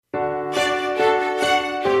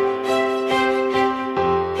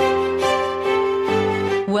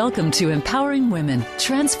Welcome to Empowering Women,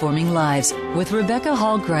 Transforming Lives with Rebecca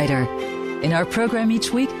Hall-Gruyter. In our program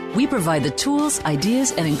each week, we provide the tools,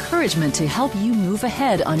 ideas, and encouragement to help you move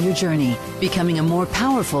ahead on your journey, becoming a more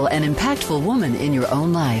powerful and impactful woman in your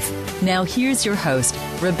own life. Now here's your host,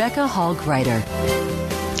 Rebecca Hall-Gruyter.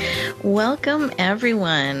 Welcome,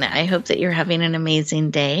 everyone. I hope that you're having an amazing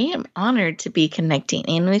day. I'm honored to be connecting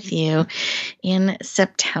in with you in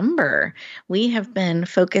September. We have been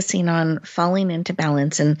focusing on falling into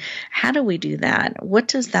balance. And how do we do that? What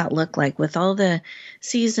does that look like with all the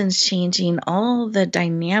seasons changing, all the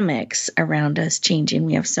dynamics around us changing?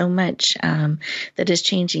 We have so much that is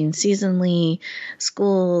changing seasonally,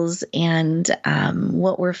 schools, and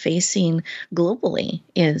what we're facing globally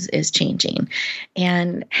is changing.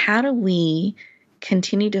 And how do we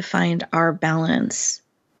continue to find our balance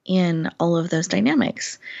in all of those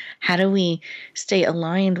dynamics? How do we stay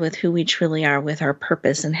aligned with who we truly are, with our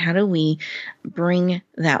purpose, and how do we bring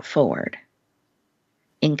that forward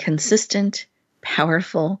in consistent,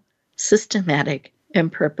 powerful, systematic, and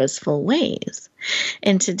purposeful ways?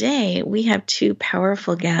 And today we have two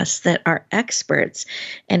powerful guests that are experts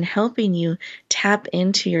in helping you tap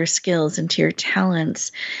into your skills, into your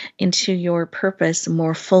talents, into your purpose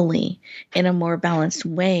more fully in a more balanced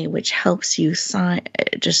way, which helps you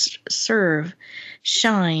just serve,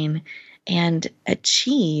 shine, and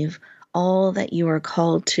achieve all that you are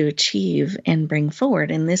called to achieve and bring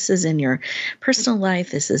forward. And this is in your personal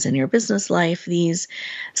life, this is in your business life. These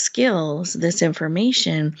skills, this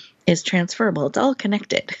information is transferable. It's all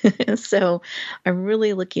connected. So I'm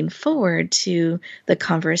really looking forward to the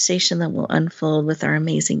conversation that will unfold with our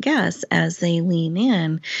amazing guests as they lean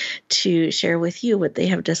in to share with you what they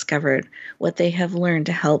have discovered, what they have learned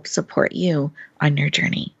to help support you on your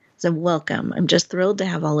journey. So welcome. I'm just thrilled to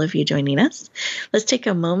have all of you joining us. Let's take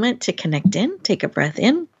a moment to connect in. Take a breath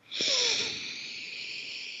in.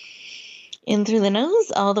 In through the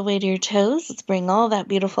nose, all the way to your toes. Let's bring all that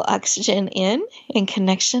beautiful oxygen in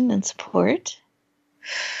connection and support.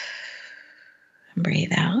 And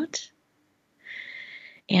breathe out.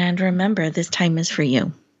 And remember, this time is for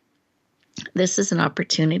you. This is an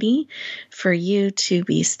opportunity for you to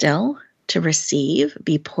be still, to receive,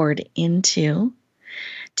 be poured into,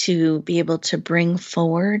 to be able to bring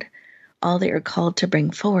forward all that you're called to bring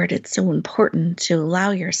forward. It's so important to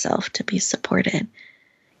allow yourself to be supported.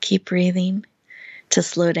 Keep breathing, to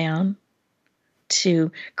slow down,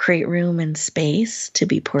 to create room and space to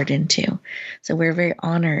be poured into. So we're very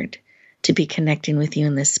honored to be connecting with you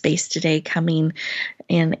in this space today, coming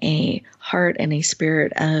in a heart and a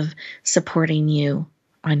spirit of supporting you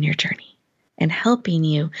on your journey and helping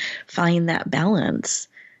you find that balance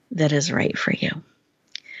that is right for you.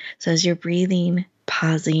 So as you're breathing,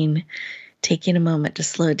 pausing, taking a moment to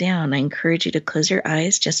slow down, I encourage you to close your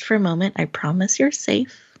eyes just for a moment. I promise you're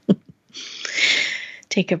safe.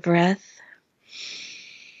 Take a breath.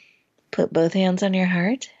 Put both hands on your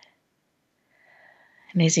heart.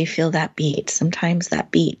 And as you feel that beat, sometimes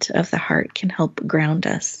that beat of the heart can help ground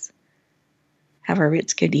us, have our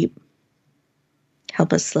roots go deep,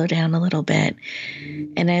 help us slow down a little bit.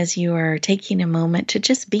 And as you are taking a moment to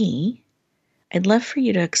just be, I'd love for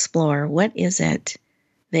you to explore, what is it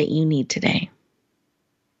that you need today?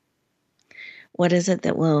 What is it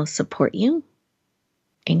that will support you,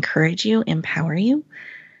 encourage you, empower you?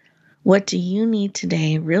 What do you need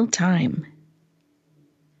today, real time,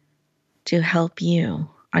 to help you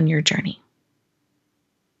on your journey?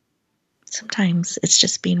 Sometimes it's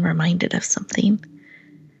just being reminded of something.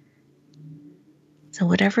 So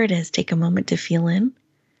whatever it is, take a moment to feel in,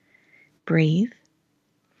 breathe,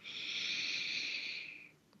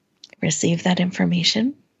 receive that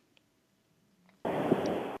information.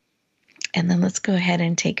 And then let's go ahead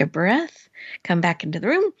and take a breath. Come back into the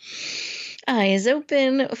room. Eyes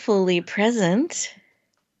open, fully present.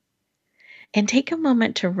 And take a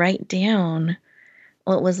moment to write down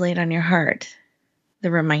what was laid on your heart. The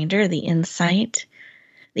reminder, the insight,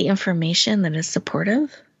 the information that is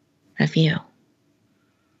supportive of you.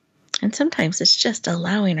 And sometimes it's just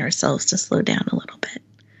allowing ourselves to slow down a little bit.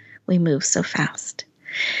 We move so fast.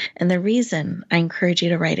 And the reason I encourage you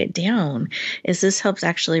to write it down is this helps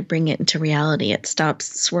actually bring it into reality. It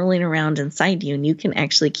stops swirling around inside you, and you can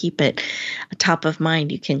actually keep it top of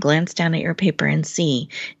mind. You can glance down at your paper and see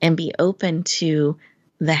and be open to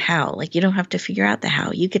the how. Like, you don't have to figure out the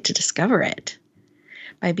how. You get to discover it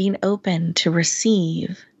by being open to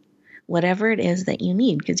receive whatever it is that you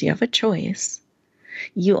need, because you have a choice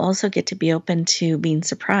you also get to be open to being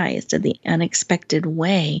surprised at the unexpected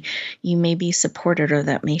way you may be supported or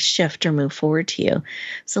that may shift or move forward to you.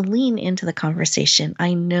 So lean into the conversation.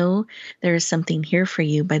 I know there is something here for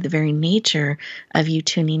you by the very nature of you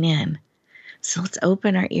tuning in. So let's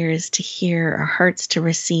open our ears to hear, our hearts to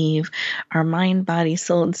receive, our mind, body,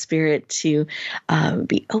 soul, and spirit to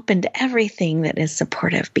be open to everything that is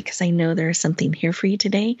supportive, because I know there is something here for you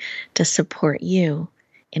today to support you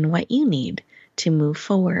in what you need to move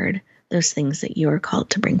forward, those things that you are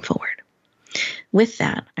called to bring forward. With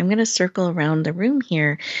that, I'm going to circle around the room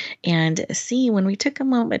here and see, when we took a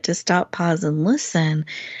moment to stop, pause, and listen,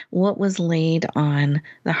 what was laid on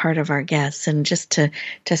the heart of our guests. And just to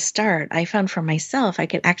start, I found for myself, I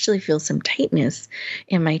could actually feel some tightness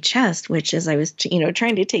in my chest, which, as I was,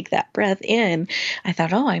 trying to take that breath in, I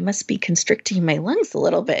thought, oh, I must be constricting my lungs a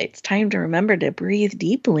little bit. It's time to remember to breathe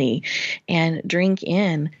deeply and drink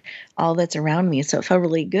in all that's around me. So it felt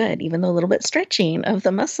really good, even though a little bit stretching of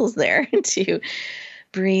the muscles there to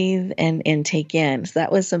breathe and take in. So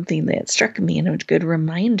that was something that struck me, and a good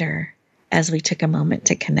reminder as we took a moment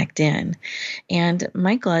to connect in. And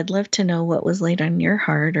Michael, I'd love to know what was laid on your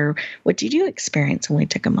heart, or what did you experience when we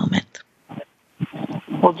took a moment?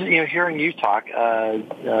 Well, hearing you talk, as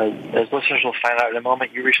listeners will find out in a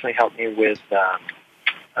moment, you recently helped me with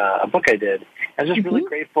a book I did. I was just really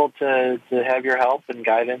grateful to have your help and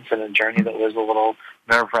guidance in a journey that was a little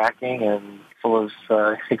nerve-wracking and full of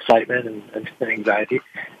excitement and anxiety.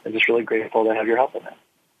 I'm just really grateful to have your help in that.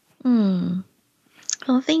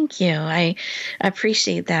 Well, thank you. I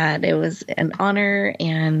appreciate that. It was an honor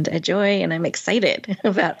and a joy, and I'm excited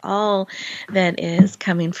about all that is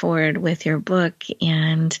coming forward with your book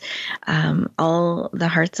and all the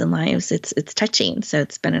hearts and lives it's touching. So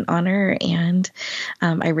it's been an honor, and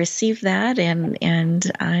I received that,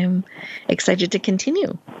 and I'm excited to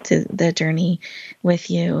continue to the journey with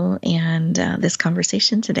you and this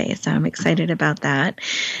conversation today. So I'm excited about that.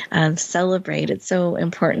 Celebrate. It's so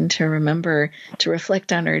important to remember to reflect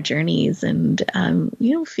on our journeys and,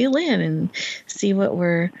 feel in and see what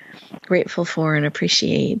we're grateful for and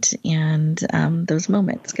appreciate, and those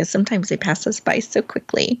moments, because sometimes they pass us by so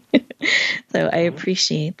quickly. So I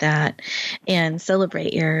appreciate that, and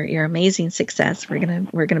celebrate your amazing success.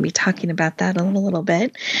 We're gonna be talking about that in a little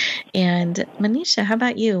bit. And Manisha, how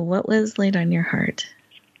about you? What was laid on your heart?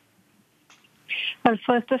 Well,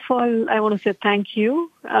 first of all, I want to say thank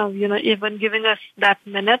you. Even giving us that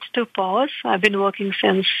minute to pause. I've been working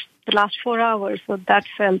since the last 4 hours, so that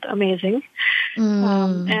felt amazing.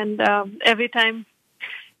 Every time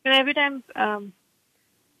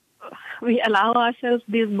we allow ourselves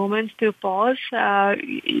these moments to pause,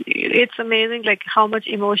 it's amazing, like how much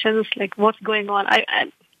emotions, like what's going on.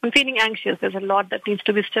 I'm feeling anxious. There's a lot that needs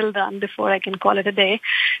to be still done before I can call it a day.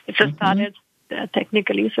 It just started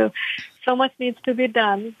technically, so much needs to be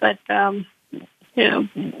done, but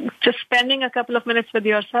just spending a couple of minutes with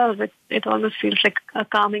yourself, it almost feels like a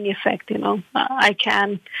calming effect. I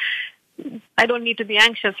don't need to be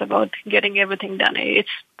anxious about getting everything done. It's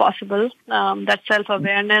possible. That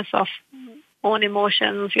self-awareness of own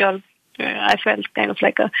emotions. I felt kind of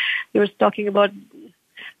like you were talking about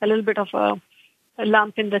a little bit of a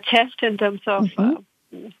lump in the chest in terms of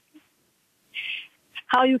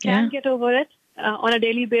how you can get over it on a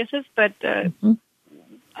daily basis. But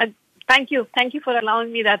thank you for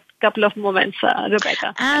allowing me that couple of moments,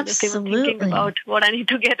 Rebecca. Absolutely. I'm just even thinking about what I need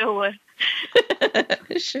to get over.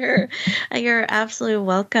 Sure. You're absolutely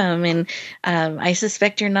welcome. And I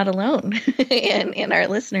suspect you're not alone and our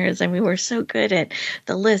listeners. I mean, we're so good at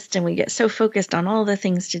the list, and we get so focused on all the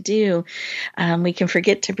things to do. We can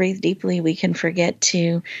forget to breathe deeply. We can forget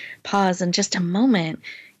to pause, and just a moment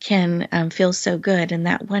can feel so good. And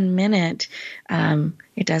that 1 minute,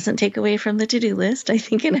 it doesn't take away from the to-do list. I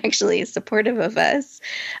think it actually is supportive of us.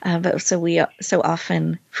 But so we so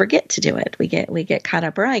often forget to do it. We get caught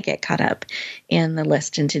up, or I get caught up in the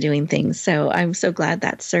list into doing things. So I'm so glad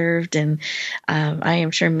that served. And I am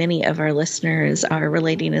sure many of our listeners are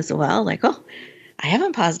relating as well. Like, oh, I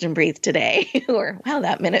haven't paused and breathed today. Or, wow,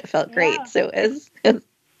 that minute felt great. So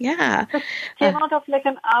yeah. Came out of like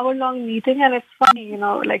an hour-long meeting, and it's funny,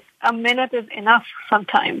 like a minute is enough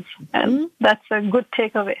sometimes, and that's a good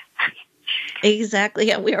takeaway. Exactly.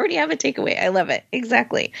 Yeah, we already have a takeaway. I love it.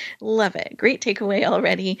 Exactly. Love it. Great takeaway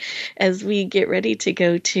already. As we get ready to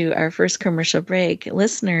go to our first commercial break,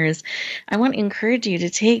 listeners, I want to encourage you to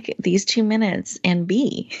take these 2 minutes and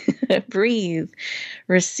breathe,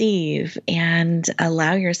 receive, and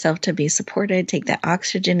allow yourself to be supported. Take that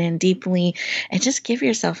oxygen in deeply, and just give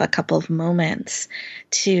yourself a couple of moments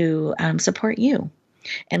to support you.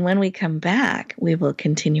 And when we come back, we will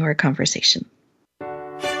continue our conversation.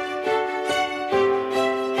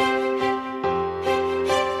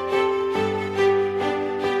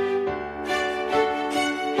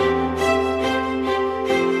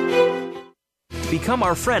 Become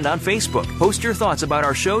our friend on Facebook. Post your thoughts about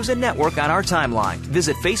our shows and network on our timeline.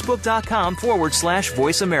 Visit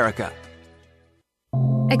facebook.com/Voice America.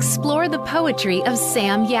 Explore the poetry of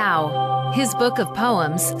Sam Yao. His book of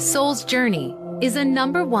poems, Soul's Journey, is a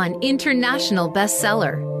 #1 international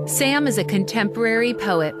bestseller. Sam is a contemporary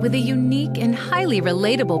poet with a unique and highly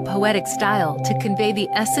relatable poetic style to convey the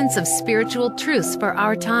essence of spiritual truths for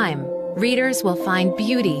our time. Readers will find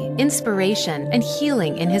beauty, inspiration, and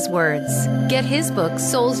healing in his words. Get his book,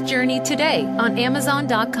 Soul's Journey, today on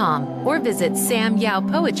Amazon.com or visit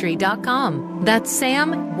SamYaoPoetry.com. That's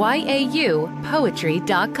Sam, Y-A-U,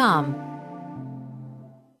 Poetry.com.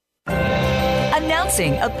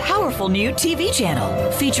 Announcing a powerful new TV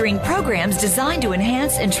channel featuring programs designed to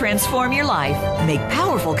enhance and transform your life. Make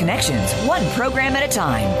powerful connections, one program at a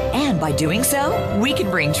time. And by doing so, we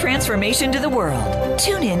can bring transformation to the world.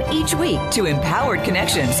 Tune in each week to Empowered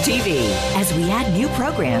Connections TV as we add new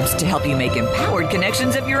programs to help you make empowered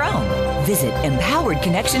connections of your own. Visit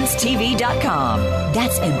EmpoweredConnectionsTV.com.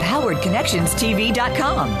 That's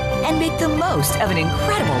EmpoweredConnectionsTV.com. And make the most of an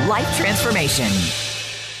incredible life transformation.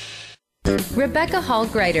 Rebecca Hall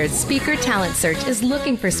Greider's Speaker Talent Search is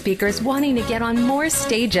looking for speakers wanting to get on more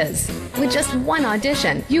stages. With just one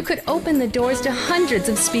audition, you could open the doors to hundreds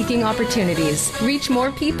of speaking opportunities, reach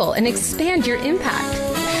more people, and expand your impact.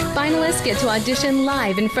 Finalists get to audition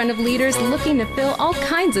live in front of leaders looking to fill all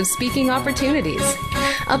kinds of speaking opportunities.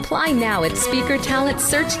 Apply now at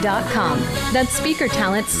SpeakerTalentSearch.com. That's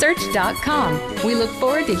SpeakerTalentSearch.com. We look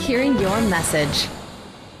forward to hearing your message.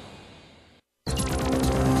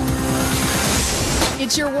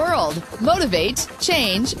 It's your world. Motivate,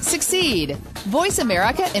 change, succeed.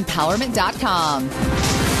 VoiceAmericaEmpowerment.com.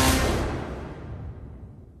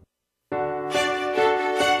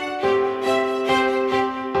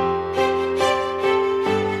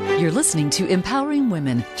 You're listening to Empowering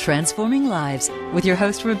Women, Transforming Lives with your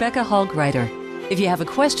host, Rebecca Hall Greider. If you have a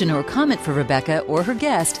question or comment for Rebecca or her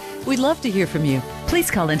guest, we'd love to hear from you.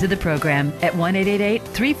 Please call into the program at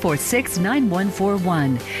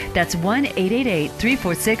 1-888-346-9141. That's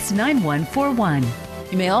 1-888-346-9141.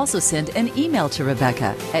 You may also send an email to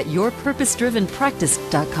Rebecca at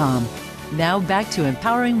yourpurposedrivenpractice.com. Now back to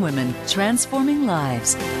Empowering Women, Transforming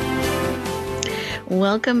Lives.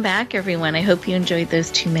 Welcome back, everyone. I hope you enjoyed those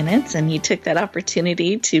 2 minutes and you took that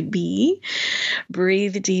opportunity to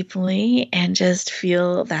breathe deeply, and just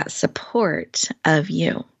feel that support of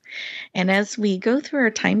you. And as we go through our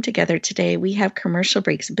time together today, we have commercial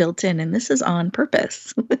breaks built in, and this is on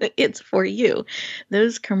purpose. It's for you.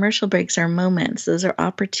 Those commercial breaks are moments. Those are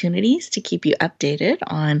opportunities to keep you updated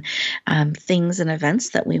on things and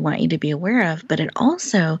events that we want you to be aware of. But it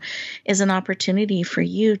also is an opportunity for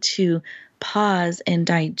you to pause and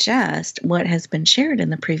digest what has been shared in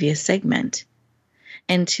the previous segment,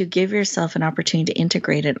 and to give yourself an opportunity to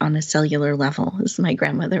integrate it on a cellular level, as my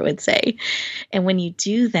grandmother would say. And when you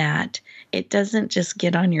do that, it doesn't just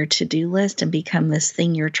get on your to-do list and become this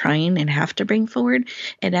thing you're trying and have to bring forward.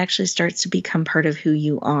 It actually starts to become part of who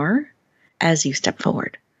you are as you step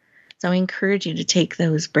forward. So I encourage you to take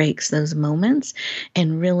those breaks, those moments,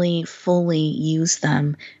 and really fully use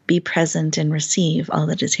them. Be present and receive all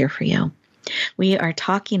that is here for you. We are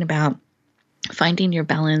talking about finding your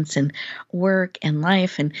balance in work and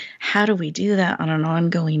life, and how do we do that on an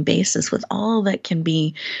ongoing basis with all that can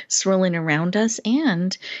be swirling around us,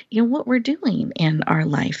 and what we're doing in our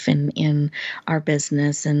life and in our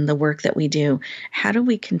business and the work that we do. How do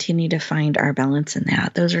we continue to find our balance in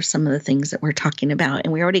that? Those are some of the things that we're talking about.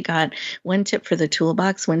 And we already got one tip for the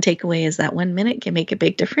toolbox. One takeaway is that 1 minute can make a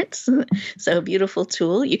big difference. So a beautiful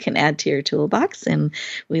tool you can add to your toolbox, and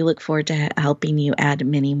we look forward to helping you add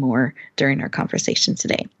many more during our conversation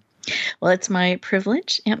today. Well, it's my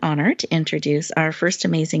privilege and honor to introduce our first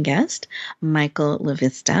amazing guest, Michael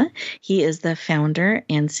LaVista. He is the founder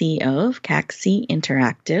and CEO of Caxi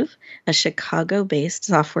Interactive, a Chicago-based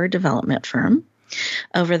software development firm.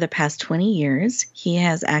 Over the past 20 years, he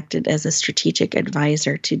has acted as a strategic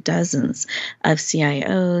advisor to dozens of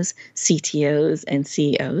CIOs, CTOs, and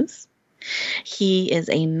CEOs. He is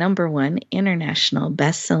a #1 international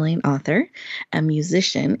best-selling author, a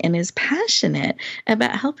musician, and is passionate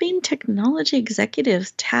about helping technology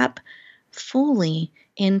executives tap fully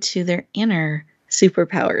into their inner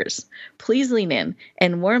superpowers. Please lean in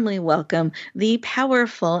and warmly welcome the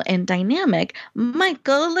powerful and dynamic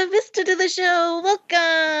Michael LaVista to the show.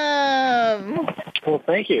 Welcome. Well,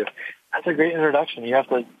 thank you. That's a great introduction. You have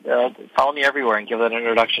to follow me everywhere and give that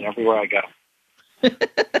introduction everywhere I go.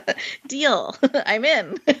 Deal. I'm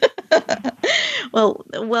in. Well,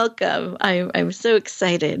 welcome. I'm so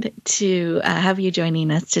excited to have you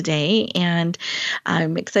joining us today, and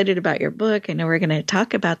I'm excited about your book. I know we're going to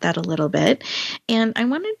talk about that a little bit, and I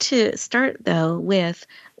wanted to start though with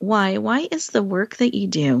why. Why is the work that you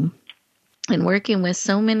do, and working with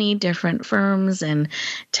so many different firms and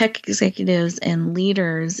tech executives and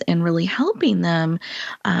leaders, and really helping them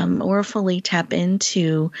more fully tap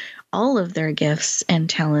into all of their gifts and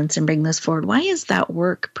talents and bring this forward. Why is that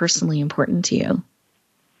work personally important to you?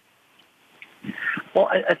 Well,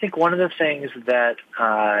 I think one of the things that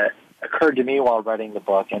occurred to me while writing the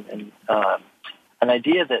book, and an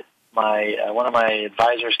idea that one of my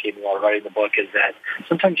advisors gave me while writing the book, is that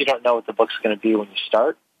sometimes you don't know what the book's going to be when you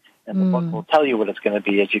start, and the book will tell you what it's going to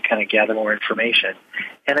be as you kind of gather more information.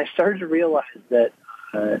 And I started to realize that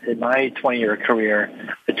in my 20-year career,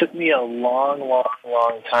 it took me a long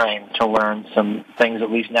time to learn some things,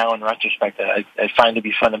 at least now in retrospect, that I find to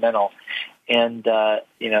be fundamental. And, I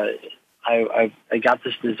got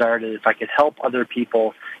this desire that if I could help other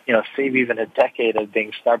people, save even a decade of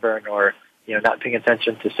being stubborn or, not paying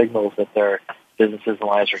attention to signals that their businesses and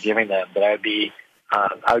lives are giving them, that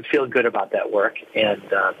I would feel good about that work. And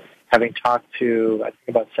having talked to, I think,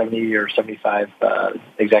 about 70 or 75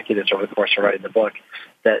 executives over the course of writing the book,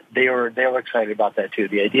 that they were excited about that too.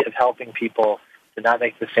 The idea of helping people to not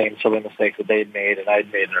make the same silly mistakes that they had made and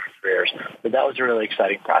I'd made in their careers. But that was a really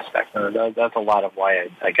exciting prospect. And that's a lot of why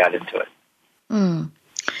I got into it.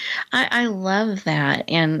 I love that,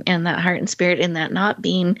 and that heart and spirit, and that not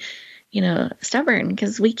being, stubborn,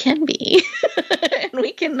 because we can be, and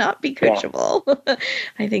we cannot be coachable. Yeah.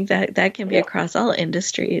 I think that can be across all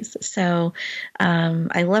industries. So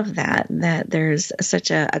I love that there's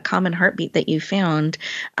such a common heartbeat that you found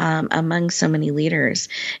among so many leaders.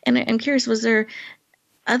 And I'm curious, was there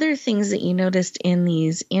other things that you noticed in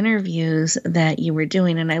these interviews that you were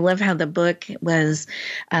doing? And I love how the book was,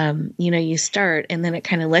 you start and then it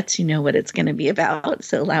kind of lets you know what it's going to be about.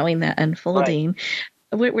 So allowing that unfolding. Right.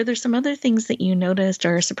 Were there some other things that you noticed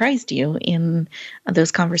or surprised you in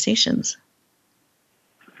those conversations?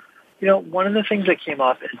 One of the things that came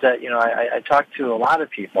up is that, I talked to a lot of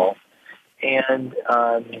people, and,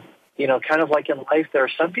 kind of like in life, there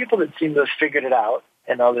are some people that seem to have figured it out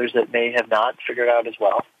and others that may have not figured it out as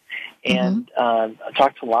well. And I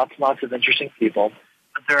talked to lots and lots of interesting people.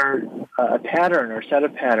 But there, a pattern or set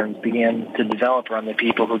of patterns began to develop around the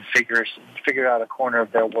people who'd figured out a corner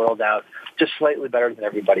of their world out just slightly better than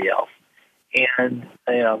everybody else. And,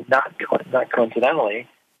 not coincidentally,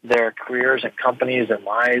 their careers and companies and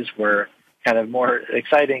lives were kind of more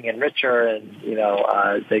exciting and richer,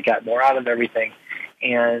 and, they got more out of everything.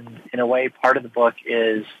 And in a way, part of the book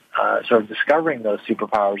is sort of discovering those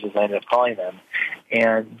superpowers, as I ended up calling them.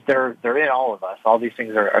 And they're in all of us. All these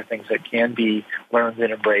things are things that can be learned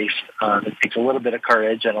and embraced. It takes a little bit of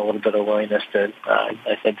courage and a little bit of willingness to,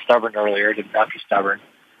 I said stubborn earlier, to not be stubborn.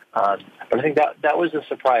 But I think that was a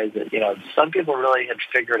surprise that, some people really had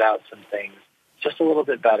figured out some things just a little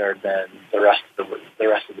bit better than the rest of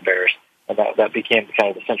the bears. And that became kind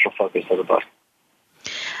of the central focus of the book.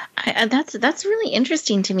 That's really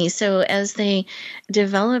interesting to me. So as they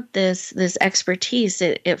developed this expertise,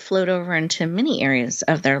 it flowed over into many areas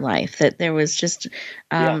of their life, that there was just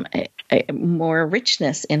a more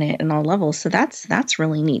richness in it in all levels. So that's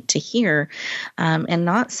really neat to hear, and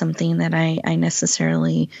not something that I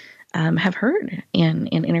necessarily have heard in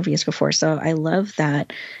interviews before. So I love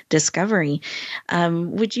that discovery.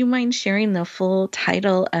 Would you mind sharing the full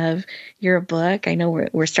title of your book? I know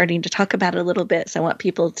we're starting to talk about it a little bit, so I want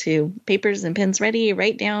people to, papers and pens ready,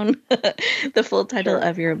 write down the full title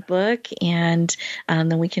of your book, and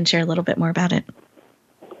then we can share a little bit more about it.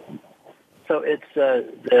 So it's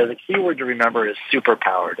the key word to remember is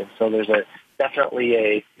superpowered. And so there's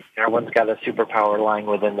definitely everyone's got a superpower lying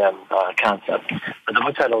within them concept. But the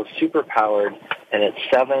book title is Superpowered, and it's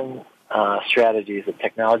 7 strategies that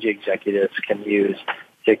technology executives can use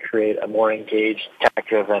to create a more engaged,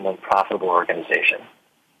 tech-driven, and profitable organization.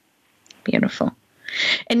 Beautiful.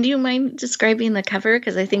 And do you mind describing the cover?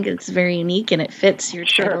 Because I think it's very unique and it fits your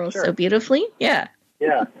title so beautifully. Yeah.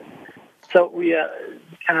 Yeah. So we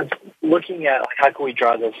kind of looking at how can we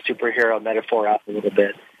draw this superhero metaphor out a little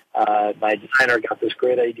bit. My designer got this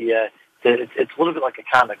great idea that it's a little bit like a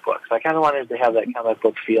comic book. So I kind of wanted to have that comic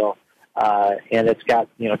book feel, and it's got,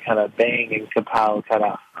 kind of bang and kapow, kind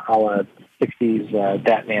of a la 60s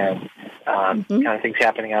Batman kind of things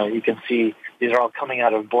happening out. You can see these are all coming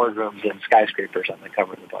out of boardrooms and skyscrapers on the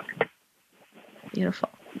cover of the book. Beautiful.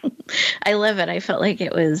 I love it. I felt like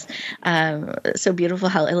it was so beautiful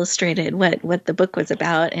how illustrated what the book was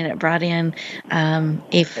about, and it brought in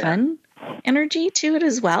a fun energy to it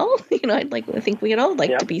as well. I think we'd all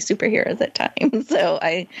like to be superheroes at times. So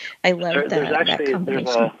I love that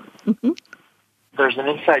combination. There's an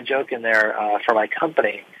inside joke in there for my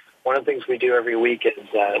company. One of the things we do every week is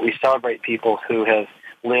we celebrate people who have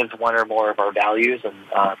lived one or more of our values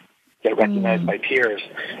and get recognized by peers,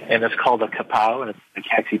 and it's called a kapow, and it's the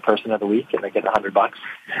Taxi Person of the Week, and they get $100.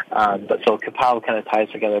 But so kapow kind of ties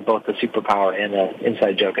together both the superpower and an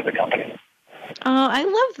inside joke of the company. Oh, I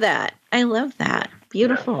love that. I love that.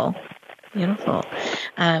 Beautiful. Beautiful.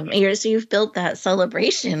 So you've built that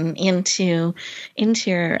celebration into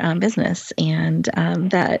your business, and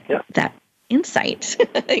that insight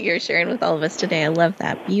you're sharing with all of us today. I love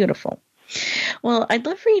that. Beautiful. Well, I'd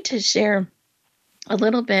love for you to share a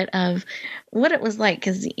little bit of what it was like,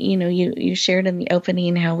 because you shared in the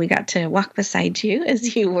opening how we got to walk beside you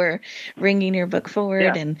as you were bringing your book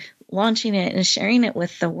forward and launching it and sharing it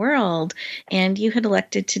with the world. And you had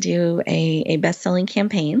elected to do a best-selling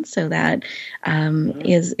campaign, so that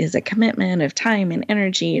is a commitment of time and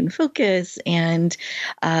energy and focus, and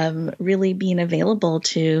really being available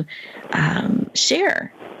to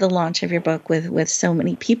share the launch of your book with so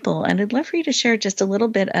many people. And I'd love for you to share just a little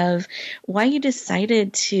bit of why you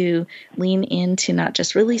decided to lean into not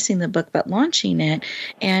just releasing the book, but launching it,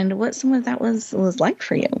 and what some of that was like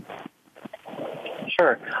for you.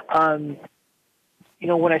 Sure.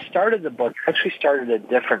 When I started the book, I actually started a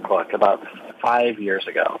different book about 5 years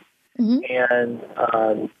ago. And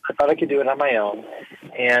I thought I could do it on my own.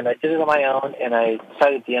 And I did it on my own, and I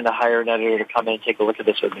decided at the end to hire an editor to come in and take a look at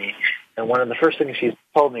this with me. And one of the first things she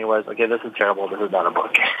told me was, okay, this is terrible. This is not a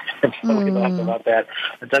book. And so we laughed about that.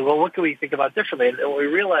 I said, well, what can we think about differently? And what we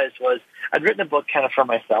realized was I'd written a book kind of for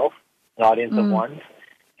myself, an audience of one.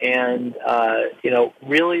 And,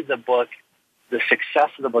 really the book, the success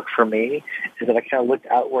of the book for me is that I kind of looked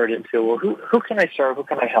outward into, well, who can I serve? Who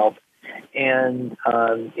can I help? And,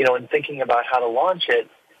 in thinking about how to launch it,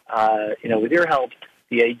 with your help,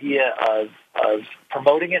 the idea of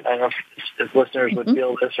promoting it, I don't know if listeners would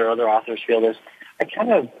feel this or other authors feel this, I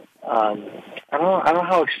kind of, I don't know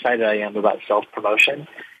how excited I am about self-promotion.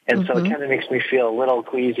 And so it kind of makes me feel a little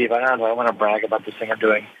queasy if I want to brag about this thing I'm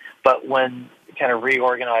doing. But when kind of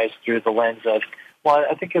reorganized through the lens of, well,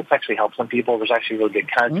 I think it's actually helped some people. There's actually really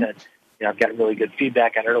good content. I've gotten really good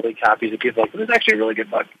feedback on early copies of people like, this is actually a really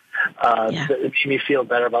good book. It made me feel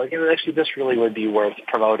better about, actually this really would be worth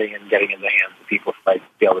promoting and getting in the hands of people who might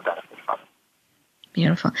be able to benefit from it.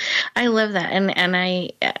 Beautiful. I love that. And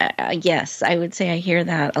I, yes, I would say I hear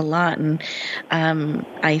that a lot. And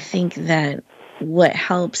I think that what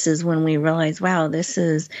helps is when we realize, wow, this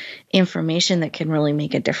is information that can really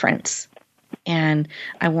make a difference. And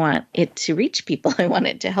I want it to reach people. I want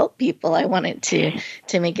it to help people. I want it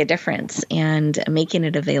to make a difference, and making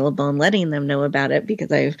it available and letting them know about it,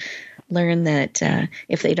 because I've learned that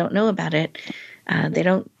if they don't know about it, they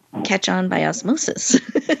don't catch on by osmosis.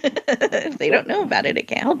 If they don't know about it, it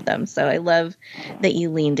can't help them. So I love that you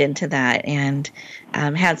leaned into that and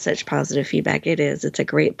had such positive feedback. It's a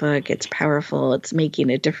great book. It's powerful. It's making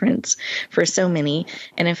a difference for so many.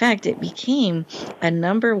 And in fact, it became a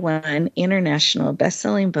 #1 international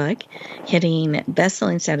best-selling book, hitting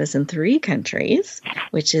best-selling status in 3 countries,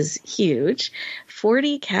 which is huge,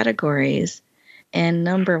 40 categories, and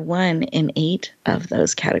 #1 in 8 of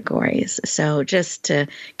those categories. So just to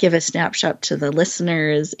give a snapshot to the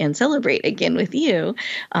listeners and celebrate again with you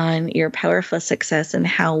on your powerful success and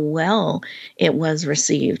how well it was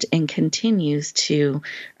received and continues to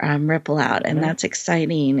ripple out. And that's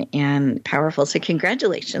exciting and powerful. So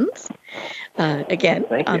congratulations again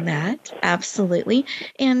on that. Absolutely.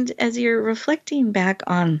 And as you're reflecting back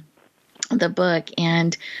on the book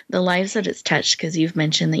and the lives that it's touched, because you've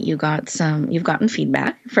mentioned that you've gotten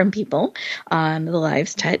feedback from people on the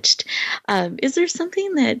lives touched. Is there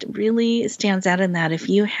something that really stands out in that? If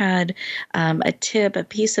you had a tip, a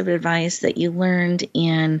piece of advice that you learned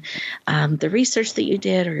in the research that you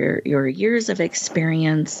did, or your years of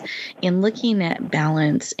experience in looking at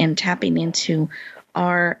balance and tapping into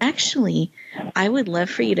I would love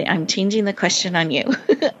for you to, I'm changing the question on you.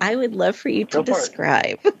 I would love for you to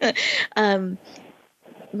describe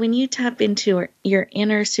when you tap into your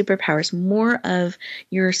inner superpowers, more of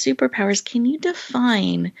your superpowers, can you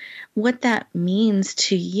define what that means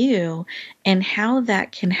to you and how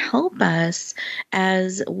that can help us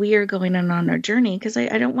as we are going on our journey? Because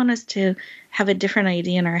I don't want us to have a different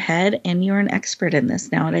idea in our head, and you're an expert in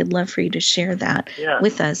this now, and I'd love for you to share that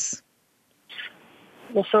with us.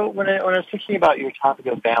 Well, so when I was thinking about your topic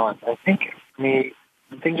of balance, I think for me,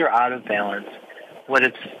 when things are out of balance, what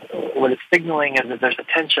it's signaling is that there's a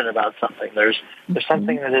tension about something. There's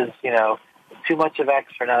something that is, too much of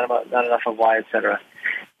X or not enough of Y, etc.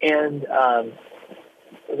 And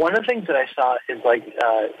one of the things that I saw is like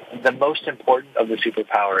the most important of the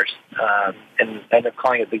superpowers, and I end up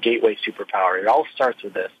calling it the gateway superpower. It all starts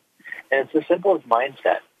with this, and it's as simple as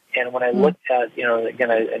mindset. And when I looked at,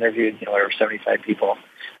 again, I interviewed over 75 people.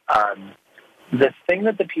 The thing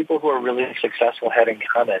that the people who are really successful had in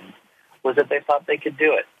common was that they thought they could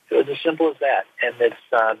do it. It was as simple as that. And it's,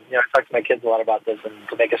 I talk to my kids a lot about this, and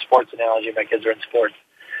to make a sports analogy, my kids are in sports.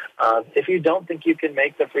 If you don't think you can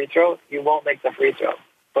make the free throw, you won't make the free throw.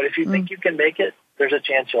 But if you think you can make it, there's a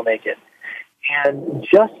chance you'll make it. And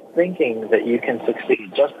just thinking that you can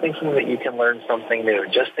succeed, just thinking that you can learn something new,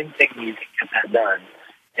 just thinking you can get that done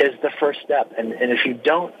is the first step. And if you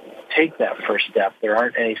don't take that first step, there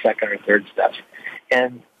aren't any second or third steps.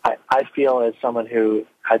 And I feel as someone who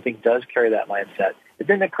I think does carry that mindset, it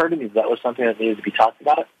didn't occur to me that was something that needed to be talked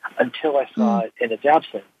about until I saw it in its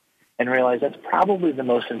absence and realized that's probably the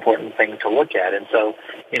most important thing to look at. And so,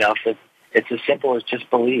 if it's as simple as just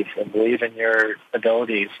believe in your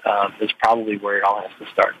abilities is probably where it all has to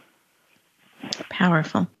start.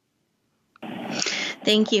 Powerful.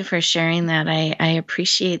 Thank you for sharing that. I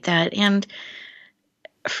appreciate that. And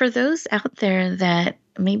for those out there that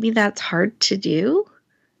maybe that's hard to do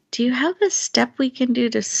you have a step we can do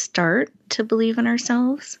to start to believe in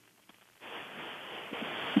ourselves?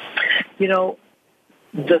 The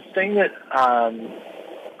thing that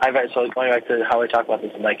so going back to how I talk about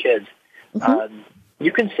this with my kids,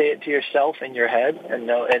 you can say it to yourself in your head and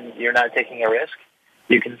you're not taking a risk.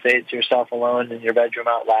 You can say it to yourself alone in your bedroom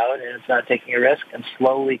out loud, and it's not taking a risk, and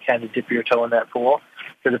slowly kind of dip your toe in that pool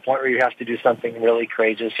to the point where you have to do something really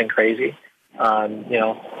courageous and crazy. As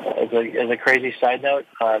a crazy side note,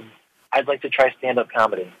 I'd like to try stand-up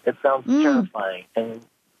comedy. It sounds terrifying and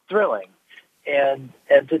thrilling. And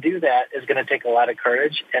to do that is going to take a lot of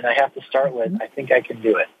courage, and I have to start with, I think I can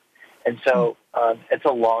do it. And so it's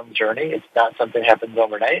a long journey. It's not something that happens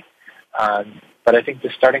overnight. But I think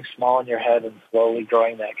just starting small in your head and slowly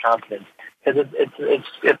growing that confidence, because it's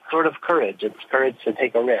sort of courage. It's courage to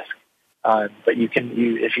take a risk. But if you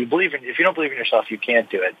don't believe in yourself, you can't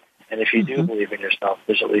do it. And if you do believe in yourself,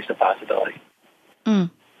 there's at least a possibility.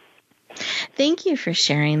 Thank you for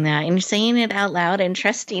sharing that and saying it out loud and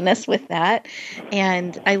trusting us with that.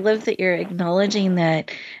 And I love that you're acknowledging that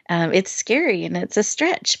it's scary and it's a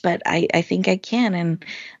stretch, but I think I can, and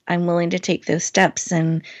I'm willing to take those steps.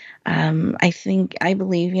 And I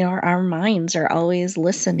believe, our minds are always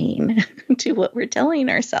listening to what we're telling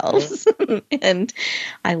ourselves. And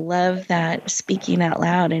I love that speaking out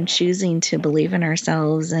loud and choosing to believe in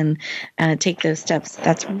ourselves and take those steps.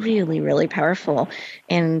 That's really, really powerful.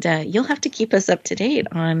 And you'll have to keep us up to date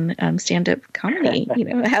on stand-up comedy,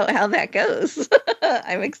 how that goes.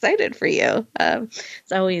 I'm excited for you.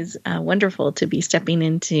 It's always wonderful to be stepping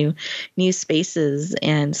into new spaces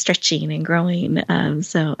and stretching and growing.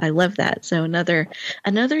 So I love that. So another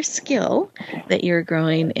skill that you're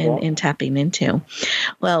growing and tapping into.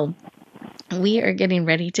 Well, we are getting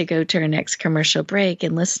ready to go to our next commercial break.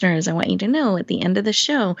 And listeners, I want you to know at the end of the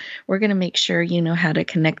show, we're going to make sure you know how to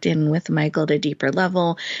connect in with Michael at a deeper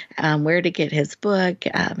level, where to get his book,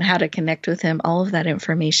 how to connect with him. All of that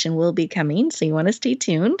information will be coming, so you want to stay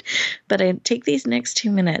tuned. But I take these next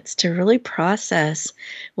 2 minutes to really process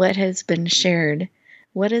what has been shared.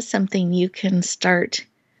 What is something you can start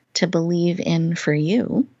to believe in for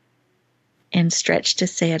you and stretch to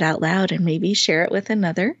say it out loud and maybe share it with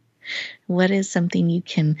another? What is something you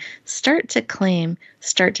can start to claim,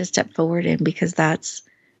 start to step forward in, because that's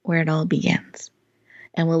where it all begins.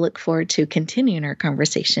 And we'll look forward to continuing our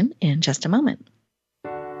conversation in just a moment.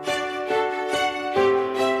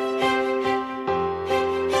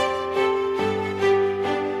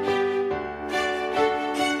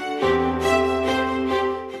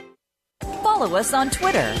 Follow us on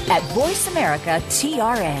Twitter at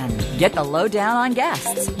VoiceAmericaTRN. Get the lowdown on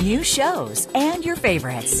guests, new shows, and your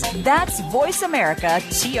favorites. That's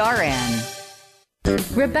VoiceAmericaTRN.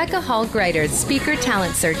 Rebecca Hall Greider's Speaker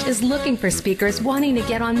Talent Search is looking for speakers wanting to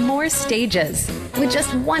get on more stages. With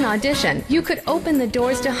just one audition, you could open the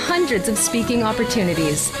doors to hundreds of speaking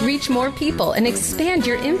opportunities, reach more people, and expand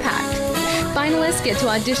your impact. Finalists get to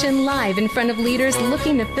audition live in front of leaders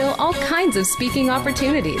looking to fill all kinds of speaking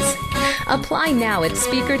opportunities. Apply now at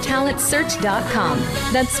SpeakerTalentSearch.com.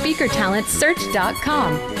 That's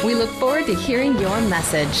SpeakerTalentSearch.com. We look forward to hearing your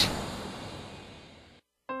message.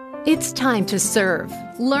 It's time to serve,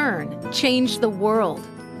 learn, change the world.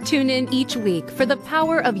 Tune in each week for the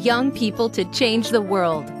power of young people to change the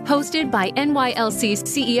world. Hosted by NYLC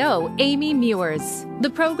CEO Amy Mewers. The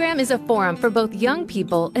program is a forum for both young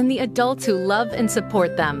people and the adults who love and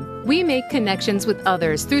support them. We make connections with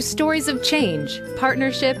others through stories of change,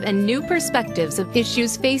 partnership, and new perspectives of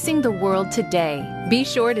issues facing the world today. Be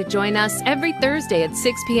sure to join us every Thursday at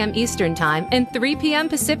 6 p.m. Eastern Time and 3 p.m.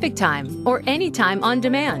 Pacific Time, or anytime on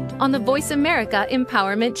demand on the Voice America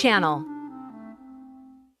Empowerment Channel.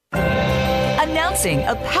 Announcing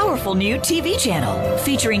a powerful new TV channel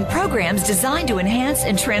featuring programs designed to enhance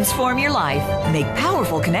and transform your life. Make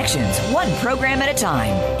powerful connections, one program at a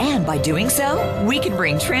time. And by doing so, we can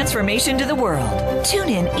bring transformation to the world. Tune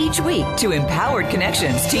in each week to Empowered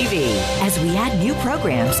Connections TV as we add new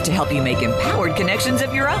programs to help you make empowered connections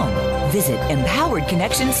of your own. Visit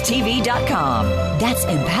empoweredconnectionstv.com. That's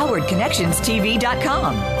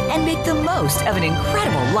empoweredconnectionstv.com. And make the most of an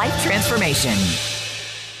incredible life transformation.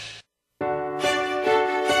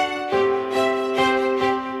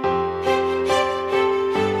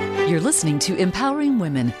 You're listening to Empowering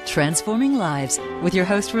Women, Transforming Lives with your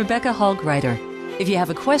host, Rebecca Hall-Gruyter. If you have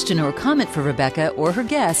a question or comment for Rebecca or her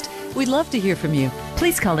guest, we'd love to hear from you.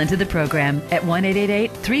 Please call into the program at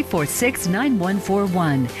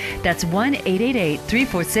 1-888-346-9141. That's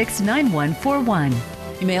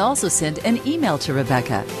 1-888-346-9141. You may also send an email to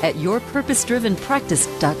Rebecca at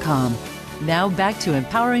yourpurposedrivenpractice.com. Now back to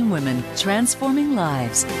Empowering Women, Transforming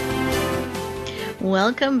Lives.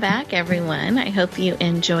 Welcome back, everyone. I hope you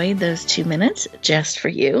enjoyed those 2 minutes just for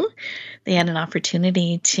you. They had an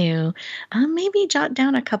opportunity to maybe jot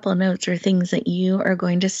down a couple of notes or things that you are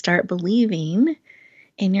going to start believing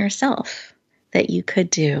in yourself that you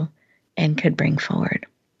could do and could bring forward.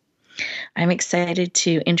 I'm excited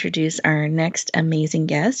to introduce our next amazing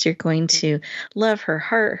guest. You're going to love her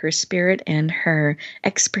heart, her spirit, and her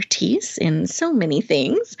expertise in so many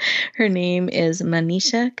things. Her name is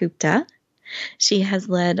Manisha Gupta. She has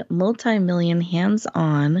led multi-million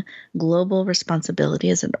hands-on global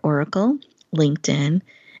responsibilities at Oracle, LinkedIn,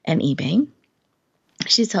 and eBay.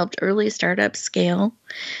 She's helped early startups scale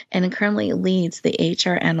and currently leads the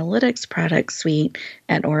HR Analytics product suite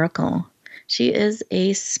at Oracle. She is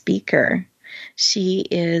a speaker. She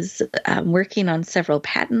is working on several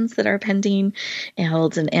patents that are pending and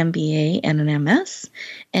holds an MBA and an MS.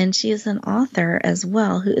 And she is an author as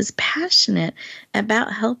well who is passionate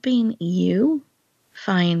about helping you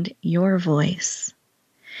find your voice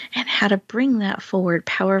and how to bring that forward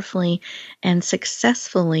powerfully and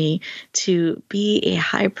successfully to be a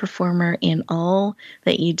high performer in all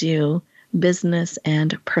that you do, business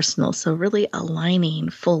and personal. So really aligning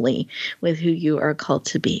fully with who you are called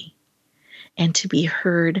to be. And to be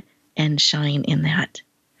heard and shine in that.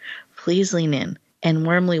 Please lean in and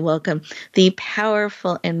warmly welcome the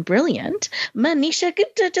powerful and brilliant Manisha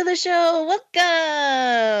Gupta to the show.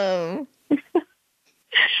 Welcome.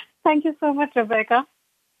 Thank you so much, Rebecca.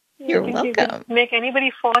 You're welcome. You can make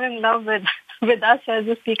anybody fall in love with us as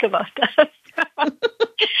you speak about us.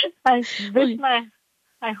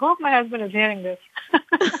 I hope my husband is hearing this.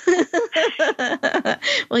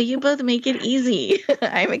 Well, you both make it easy.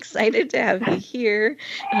 I'm excited to have you here,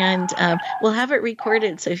 and we'll have it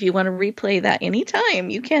recorded. So if you want to replay that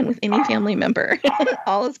anytime, you can with any family member.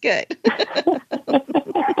 All is good.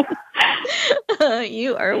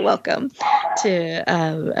 You are welcome to,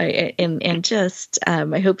 I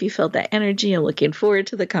hope you felt that energy. I'm looking forward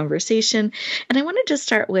to the conversation. And I want to just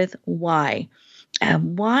start with why.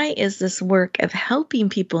 Why is this work of helping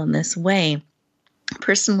people in this way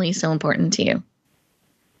personally so important to you?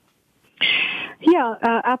 Yeah,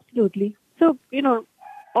 absolutely. So,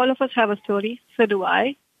 all of us have a story. So do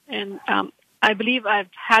I. And I believe I've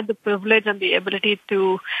had the privilege and the ability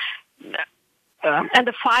to, and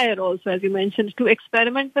the fire also, as you mentioned, to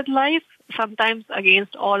experiment with life, sometimes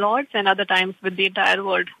against all odds and other times with the entire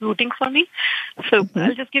world rooting for me. So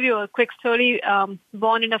I'll just give you a quick story.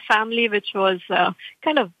 Born in a family which was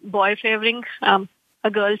kind of boy-favoring, a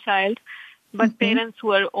girl child, but parents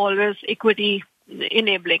were always equity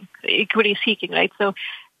enabling, equity seeking, right? So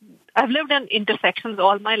I've lived in intersections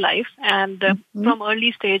all my life, and from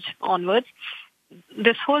early stage onwards,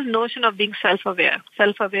 this whole notion of being self-aware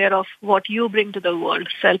of what you bring to the world,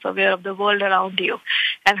 self-aware of the world around you,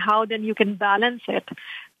 and how then you can balance it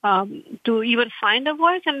to even find a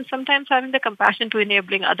voice, and sometimes having the compassion to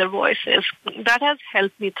enabling other voices. That has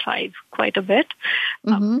helped me thrive quite a bit.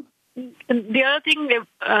 And the other thing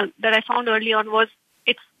that I found early on was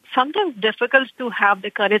it's sometimes difficult to have the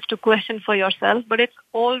courage to question for yourself, but it's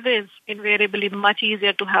always invariably much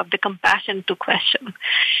easier to have the compassion to question.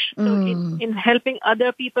 So in helping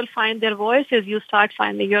other people find their voices, you start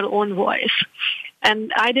finding your own voice.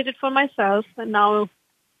 And I did it for myself, and now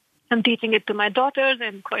I'm teaching it to my daughters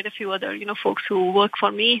and quite a few other, folks who work for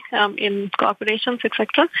me in corporations,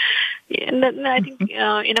 etc. And then I think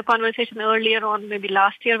in a conversation earlier on, maybe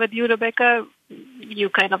last year with you, Rebecca, you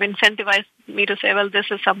kind of incentivized me to say, well, this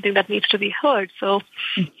is something that needs to be heard. So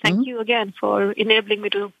thank you again for enabling me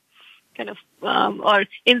to kind of, or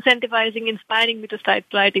incentivizing, inspiring me to start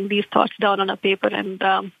writing these thoughts down on a paper.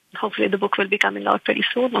 And hopefully the book will be coming out pretty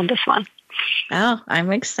soon on this one. Oh, I'm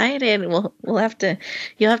excited. You'll have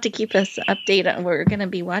to keep us updated. We're going to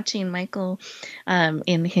be watching Michael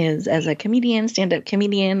in his, as a comedian, stand-up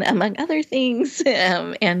comedian, among other things.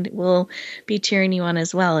 And we'll be cheering you on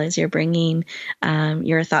as well as you're bringing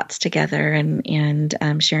your thoughts together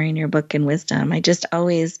and sharing your book and wisdom. I just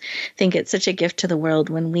always think it's such a gift to the world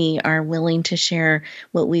when we are willing to share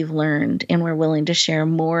what we've learned, and we're willing to share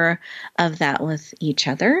more of that with each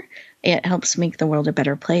other. It helps make the world a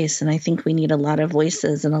better place. And I think we need a lot of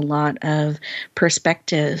voices and a lot of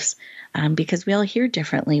perspectives because we all hear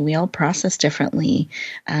differently. We all process differently.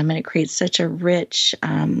 And it creates such a rich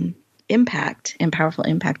impact and powerful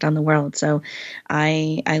impact on the world. So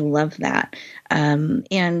I love that.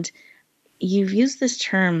 And you've used this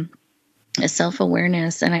term,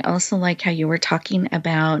 self-awareness. And I also like how you were talking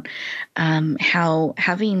about how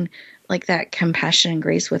having like that compassion and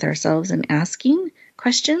grace with ourselves and asking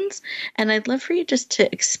questions. And I'd love for you just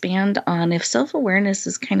to expand on if self-awareness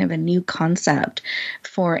is kind of a new concept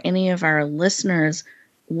for any of our listeners.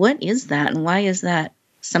 What is that, and why is that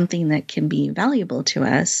something that can be valuable to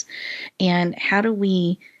us? And how do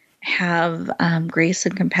we have grace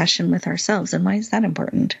and compassion with ourselves, and why is that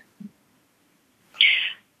important?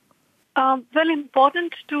 Well,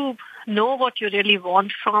 important to know what you really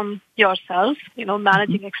want from yourself,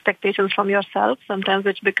 managing expectations from yourself, sometimes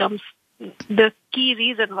which becomes the key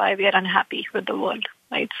reason why we are unhappy with the world,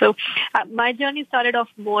 right? So my journey started off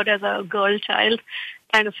more as a girl child,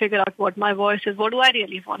 trying to figure out what my voice is, what do I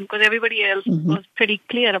really want? Because everybody else was pretty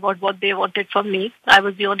clear about what they wanted from me. I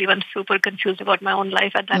was the only one super confused about my own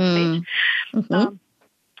life at that stage.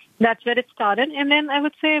 That's where it started. And then I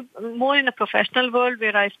would say more in a professional world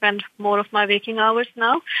where I spend more of my waking hours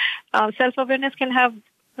now, self-awareness can have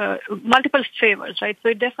multiple favors, right? So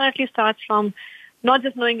it definitely starts from not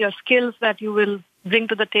just knowing your skills that you will bring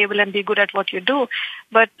to the table and be good at what you do,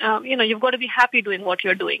 but, you've got to be happy doing what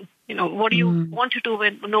you're doing. What do you want to do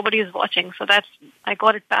when nobody is watching? So I call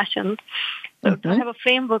it passion. So I have a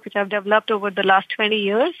framework which I've developed over the last 20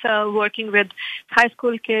 years, working with high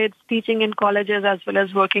school kids, teaching in colleges, as well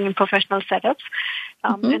as working in professional setups.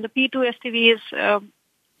 And the P2 STV is,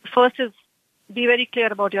 first is be very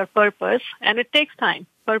clear about your purpose, and it takes time.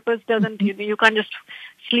 Purpose doesn't, you can't just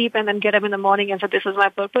sleep and then get up in the morning and say, this is my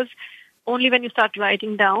purpose. Only when you start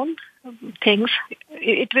writing down things,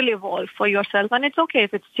 it will evolve for yourself. And it's okay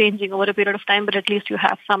if it's changing over a period of time, but at least you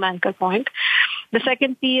have some anchor point. The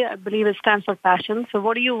second P, I believe, it stands for passion. So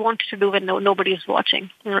what do you want to do when nobody is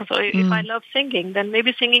watching? So if I love singing, then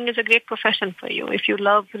maybe singing is a great profession for you. If you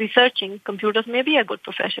love researching, computers may be a good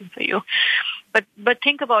profession for you. But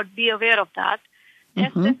think about, be aware of that.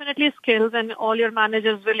 Yes, definitely skills, and all your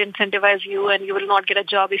managers will incentivize you, and you will not get a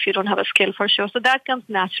job if you don't have a skill for sure. So that comes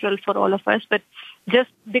natural for all of us. But just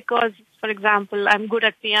because, for example, I'm good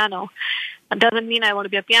at piano, doesn't mean I want to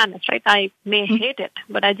be a pianist, right? I may hate it,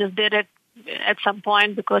 but I just did it at some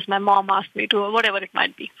point because my mom asked me to, or whatever it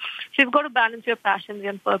might be. So you've got to balance your passions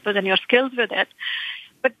and purpose and your skills with it.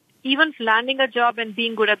 But even landing a job and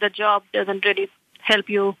being good at the job doesn't really help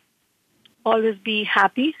you always be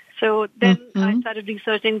happy. So then I started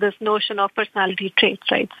researching this notion of personality traits,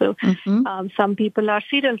 right? So some people are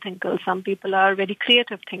serial thinkers, some people are very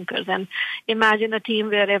creative thinkers. And imagine a team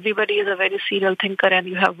where everybody is a very serial thinker and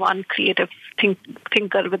you have one creative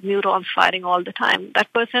thinker with neurons firing all the time.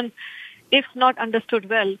 That person, if not understood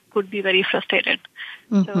well, could be very frustrated.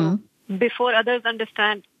 So before others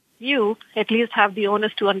understand you, at least have the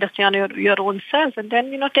onus to understand your own self, and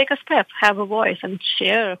then, take a step, have a voice, and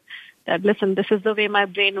share that, listen, this is the way my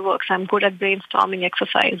brain works. I'm good at brainstorming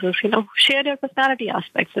exercises. Share your personality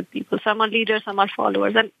aspects with people. Some are leaders, some are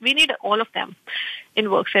followers. And we need all of them in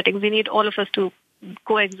work settings. We need all of us to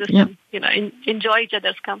coexist and, enjoy each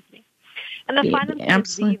other's company. And the final thing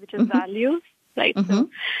is V, which is values, right? So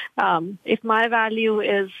if my value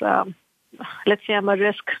is, let's say I'm a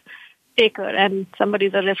risk taker and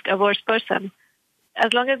somebody's a risk-averse person,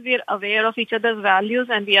 as long as we are aware of each other's values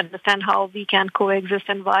and we understand how we can coexist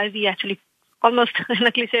and why we actually almost in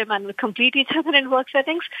a cliche manner complete each other in work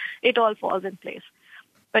settings, it all falls in place.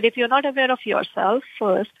 But if you're not aware of yourself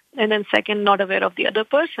first, and then second, not aware of the other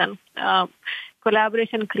person,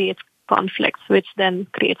 collaboration creates conflicts, which then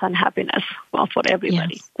creates unhappiness for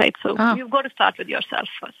everybody, right? So you've got to start with yourself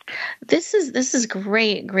first. This is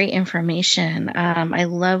great information. I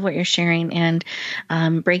love what you're sharing and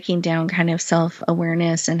breaking down kind of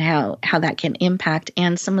self-awareness and how that can impact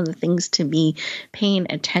and some of the things to be paying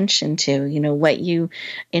attention to, what you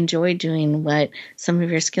enjoy doing, what some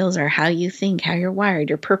of your skills are, how you think, how you're wired,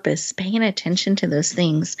 your purpose, paying attention to those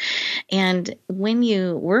things. And when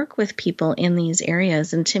you work with people in these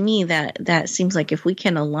areas, and to me that seems like if we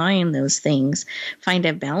can align those things, find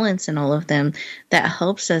a balance in all of them, that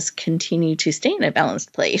helps us continue to stay in a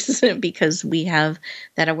balanced place because we have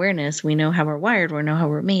that awareness. We know how we're wired. We know how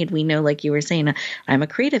we're made. We know, like you were saying, I'm a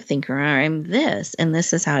creative thinker, or I'm this, and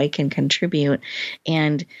this is how I can contribute,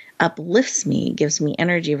 and uplifts me, gives me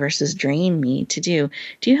energy versus drain me to do.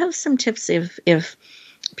 Do you have some tips if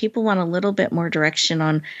people want a little bit more direction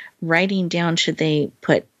on writing down? Should they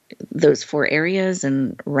put those 4 areas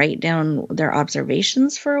and write down their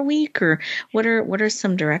observations for a week, or what are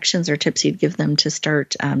some directions or tips you'd give them to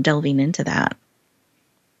start delving into that?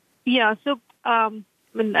 Yeah, so I'll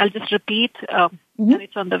just repeat, and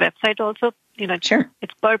it's on the website also. Sure.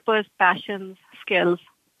 It's purpose, passions, skills,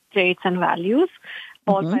 traits, and values.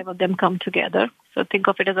 All 5 of them come together. So think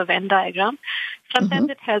of it as a Venn diagram. Sometimes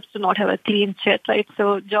it helps to not have a clean sheet, right?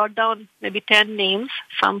 So jot down maybe 10 names,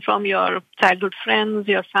 some from your childhood friends,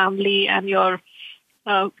 your family, and your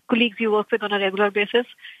colleagues you work with on a regular basis,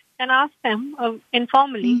 and ask them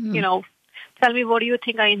informally, tell me, what do you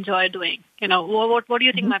think I enjoy doing? What do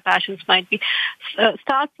you think my passions might be?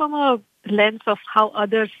 Start from a lens of how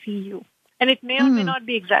others see you. And it may or may not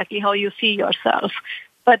be exactly how you see yourself.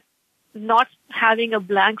 But not having a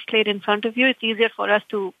blank slate in front of you, it's easier for us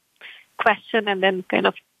to question and then kind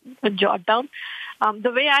of jot down.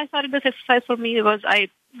 The way I started this exercise for me was I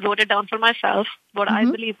wrote it down for myself, what I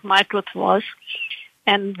believe my truth was.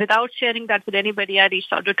 And without sharing that with anybody, I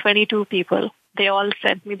reached out to 22 people. They all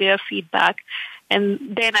sent me their feedback.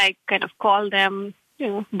 And then I kind of called them,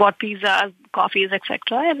 bought pizzas, coffees, etc.,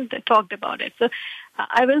 and talked about it. So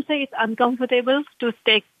I will say it's uncomfortable to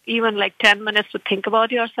take even like 10 minutes to think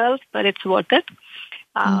about yourself, but it's worth it.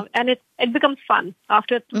 And it becomes fun.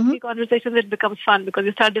 After 3 conversations, it becomes fun because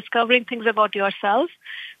you start discovering things about yourself,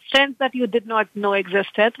 strengths that you did not know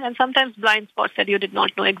existed, and sometimes blind spots that you did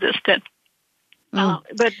not know existed.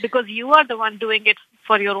 But because you are the one doing it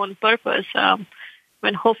for your own purpose,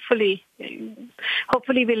 when hopefully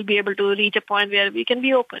we'll be able to reach a point where we can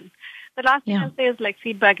be open. The last thing I'll say is like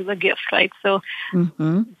feedback is a gift, right? So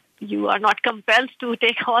you are not compelled to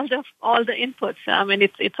take all the inputs. I mean,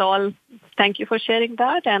 it's all thank you for sharing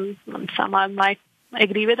that, and some I might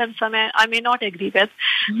agree with, and some I may not agree with.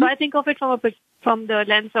 So I think of it from the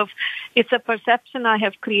lens of it's a perception I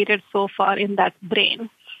have created so far in that brain.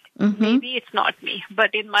 Maybe it's not me,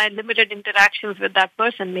 but in my limited interactions with that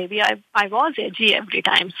person, maybe I was edgy every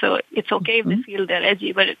time. So it's okay if they feel they're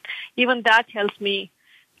edgy, but even that helps me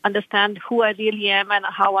understand who I really am and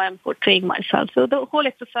how I'm portraying myself. So the whole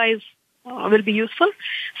exercise will be useful.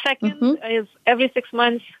 Second is every 6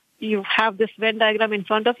 months you have this Venn diagram in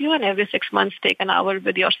front of you, and every 6 months take an hour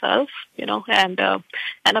with yourself, and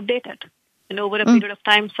update it. And over a period of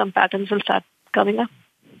time, some patterns will start coming up.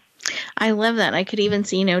 I love that. I could even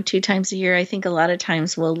see, 2 times a year. I think a lot of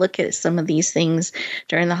times we'll look at some of these things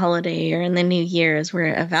during the holiday or in the new year as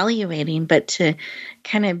we're evaluating, but to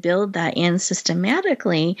kind of build that in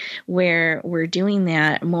systematically where we're doing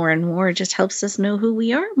that more and more just helps us know who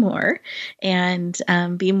we are more and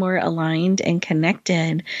be more aligned and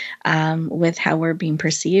connected with how we're being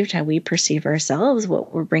perceived, how we perceive ourselves,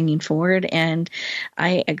 what we're bringing forward. And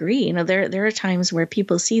I agree. There are times where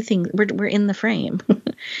people see things, we're in the frame.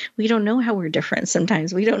 We don't know how we're different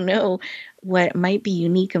sometimes. We don't know what might be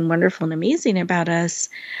unique and wonderful and amazing about us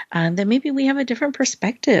that maybe we have a different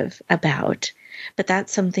perspective about. But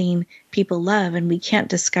that's something people love, and we can't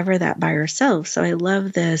discover that by ourselves. So I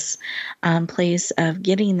love this place of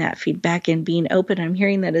getting that feedback and being open. I'm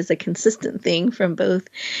hearing that as a consistent thing from both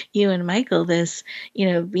you and Michael. This,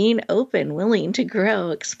 being open, willing to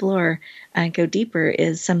grow, explore, go deeper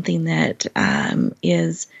is something that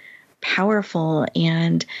is powerful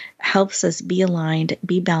and helps us be aligned,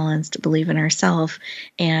 be balanced, believe in ourselves,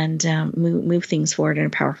 and move things forward in a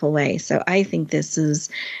powerful way. So I think this is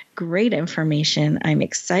great information. I'm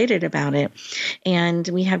excited about it. And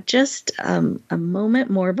we have just a moment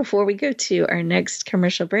more before we go to our next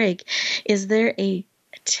commercial break. Is there a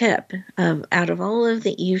tip out of all of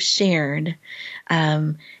that you shared,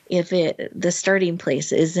 the starting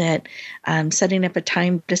place, is it setting up a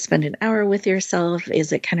time to spend an hour with yourself?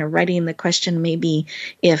 Is it kind of writing the question, maybe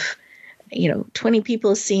if 20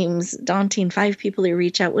 people seems daunting, 5 people to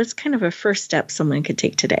reach out. What's kind of a first step someone could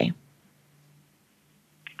take today?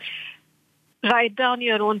 Write down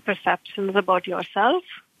your own perceptions about yourself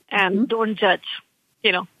and don't judge.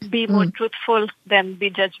 Be more truthful than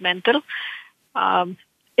be judgmental.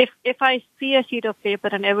 If I see a sheet of paper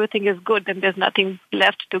and everything is good, then there's nothing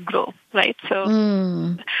left to grow, right? So,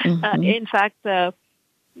 in fact,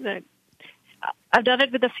 I've done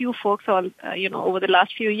it with a few folks over the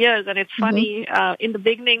last few years, and it's funny. In the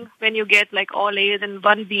beginning, when you get like all A's and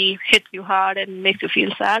 1 B hits you hard and makes you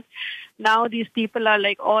feel sad. Now these people are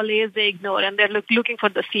like all A's they ignore, and they're looking for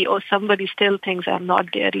the C. Oh, somebody still thinks I'm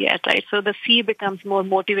not there yet, right? So the C becomes more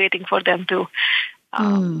motivating for them to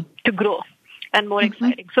grow and more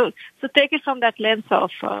exciting. So take it from that lens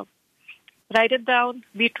of write it down,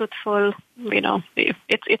 be truthful.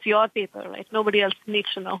 It's your paper, right? Nobody else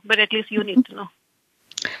needs to know, but at least you need to know.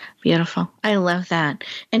 Beautiful. I love that.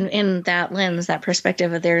 And in that lens, that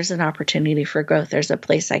perspective of there's an opportunity for growth. There's a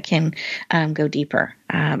place I can go deeper.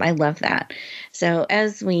 I love that. So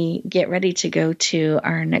as we get ready to go to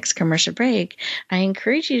our next commercial break, I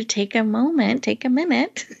encourage you to take a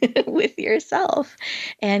minute with yourself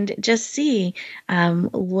and just see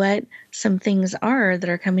what some things are that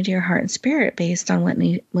are coming to your heart and spirit based on what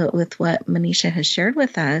Manisha has shared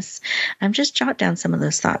with us. Just jot down some of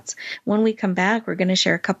those thoughts. When we come back, we're going to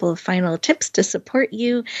share a couple of final tips to support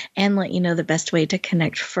you and let you know the best way to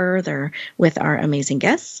connect further with our amazing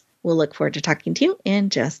guests. We'll look forward to talking to you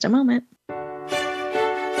in just a moment.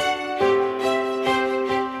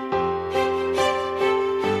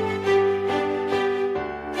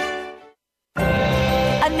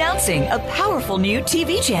 Announcing a powerful new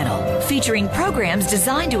TV channel featuring programs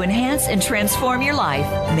designed to enhance and transform your life.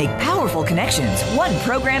 Make powerful connections, one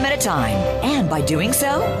program at a time. And by doing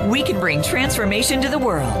so, we can bring transformation to the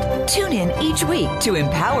world. Tune in each week to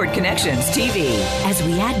Empowered Connections TV as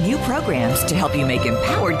we add new programs to help you make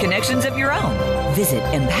empowered connections of your own. Visit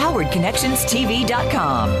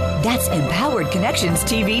empoweredconnectionstv.com. That's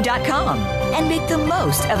empoweredconnectionstv.com. And make the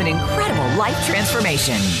most of an incredible life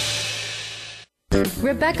transformation.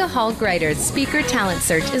 Rebecca Hall-Griter's Speaker Talent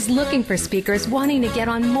Search is looking for speakers wanting to get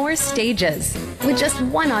on more stages. With just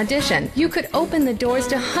one audition, you could open the doors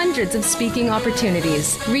to hundreds of speaking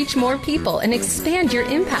opportunities, reach more people, and expand your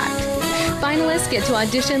impact. Finalists get to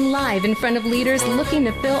audition live in front of leaders looking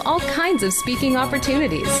to fill all kinds of speaking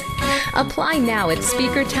opportunities. Apply now at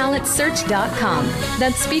SpeakerTalentSearch.com.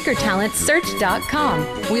 That's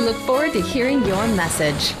SpeakerTalentSearch.com. We look forward to hearing your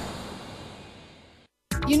message.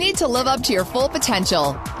 You need to live up to your full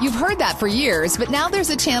potential. You've heard that for years, but now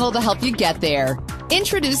there's a channel to help you get there.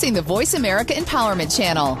 Introducing the Voice America Empowerment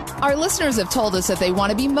Channel. Our listeners have told us that they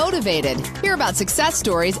want to be motivated, hear about success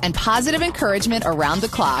stories, and positive encouragement around the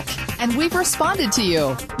clock. And we've responded to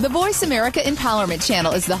you. The Voice America Empowerment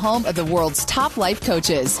Channel is the home of the world's top life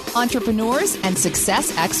coaches, entrepreneurs, and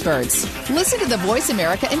success experts. Listen to the Voice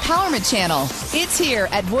America Empowerment Channel. It's here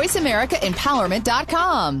at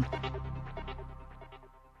voiceamericaempowerment.com.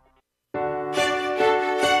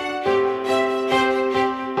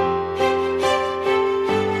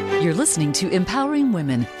 You're listening to Empowering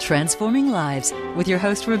Women, Transforming Lives with your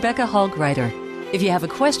host, Rebecca Hall-Griter. If you have a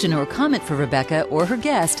question or comment for Rebecca or her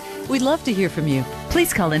guest, we'd love to hear from you.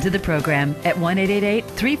 Please call into the program at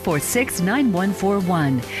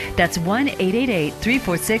 1-888-346-9141. That's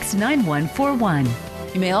 1-888-346-9141.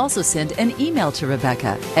 You may also send an email to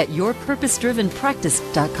Rebecca at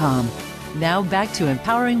yourpurposedrivenpractice.com. Now back to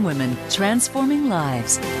Empowering Women, Transforming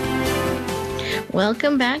Lives.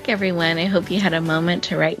 Welcome back, everyone. I hope you had a moment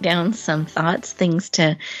to write down some thoughts, things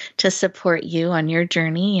to support you on your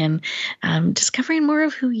journey and discovering more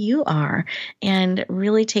of who you are and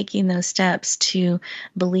really taking those steps to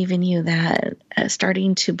believe in you, that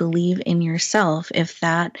starting to believe in yourself, if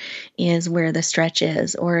that is where the stretch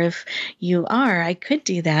is, or if you are, I could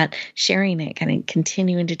do that, sharing it, kind of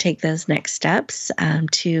continuing to take those next steps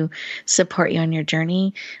to support you on your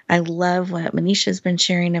journey. I love what Manisha's been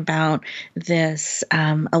sharing about this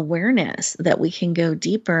awareness that we can go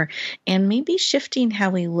deeper and maybe shifting how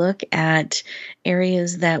we look at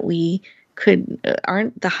areas that we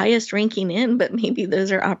aren't the highest ranking in, but maybe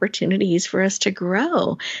those are opportunities for us to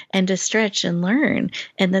grow and to stretch and learn,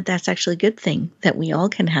 and that's actually a good thing, that we all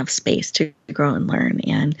can have space to grow and learn,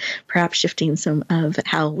 and perhaps shifting some of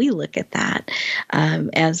how we look at that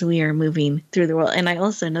as we are moving through the world. And I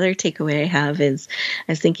also, another takeaway I have is,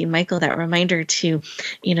 I was thinking, Michael, that reminder to,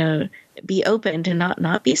 be open, to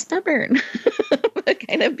not be stubborn, but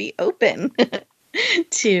kind of be open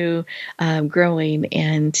to growing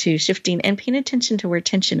and to shifting and paying attention to where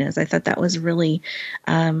tension is. I thought that was really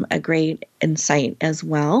a great insight as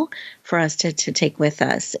well for us to take with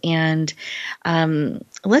us. And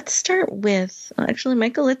let's start with, actually,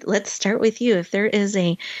 Michael, let's start with you. If there is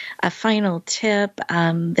a final tip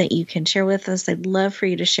that you can share with us, I'd love for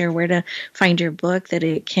you to share where to find your book, that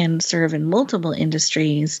it can serve in multiple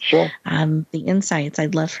industries. Sure. The insights,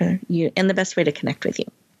 I'd love for you, and the best way to connect with you.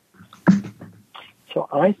 So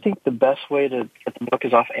I think the best way to get the book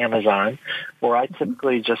is off Amazon, where I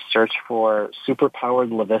typically just search for Superpowered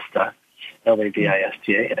LaVista,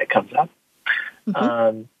 LaVista, and it comes up.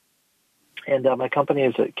 And my company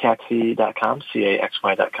is at caxy.com,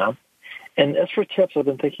 CAXY.com. And as for tips, I've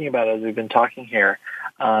been thinking about it as we've been talking here.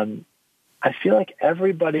 I feel like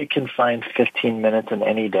everybody can find 15 minutes in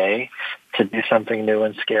any day to do something new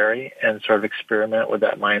and scary and sort of experiment with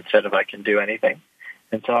that mindset of I can do anything.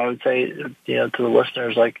 And so I would say, to the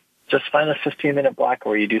listeners, like, just find a 15-minute block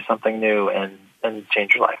where you do something new and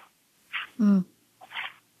change your life.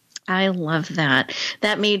 I love that.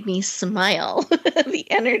 That made me smile. The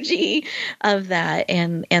energy of that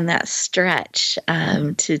and that stretch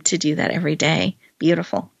to do that every day.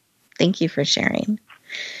 Beautiful. Thank you for sharing.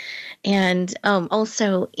 And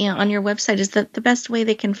also, on your website, is that the best way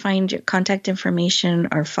they can find your contact information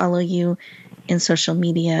or follow you in social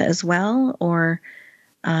media as well? Or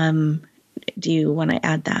do you want to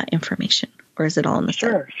add that information, or is it all in the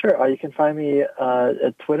site? Sure. You can find me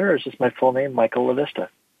at Twitter. It's just my full name, Michael LaVista.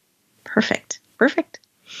 Perfect.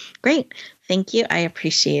 Great. Thank you. I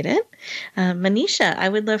appreciate it. Manisha, I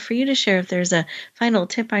would love for you to share if there's a final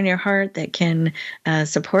tip on your heart that can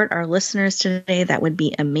support our listeners today. That would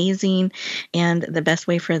be amazing, and the best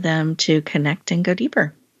way for them to connect and go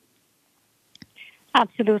deeper.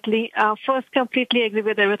 Absolutely. First, completely agree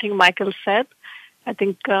with everything Michael said. I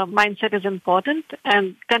think mindset is important,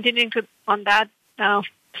 and continuing on that,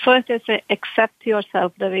 first is accept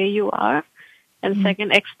yourself the way you are, and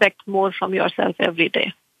second, expect more from yourself every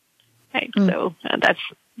day. Right. So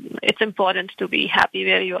it's important to be happy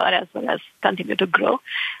where you are as well as continue to grow.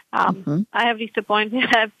 I have reached a point where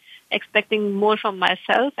I'm expecting more from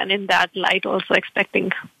myself, and in that light, also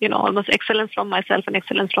expecting almost excellence from myself and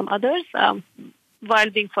excellence from others, while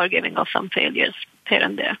being forgiving of some failures here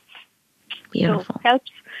and there. Beautiful. So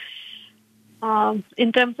helps.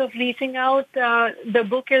 In terms of reaching out, the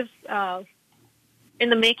book is in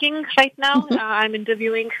the making right now. I'm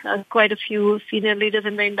interviewing quite a few senior leaders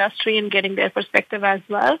in the industry and getting their perspective as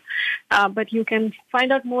well. But you can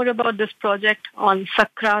find out more about this project on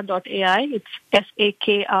sakra.ai. It's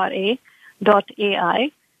SAKRA.ai.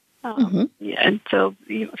 And so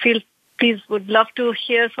please would love to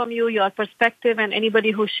hear from you, your perspective, and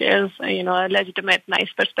anybody who shares, a legitimate,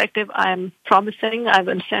 nice perspective. I'm promising I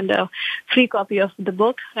will send a free copy of the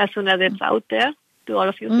book as soon as it's out there to all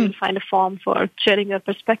of you. So you'll find a form for sharing your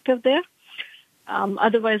perspective there.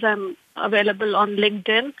 Otherwise, I'm available on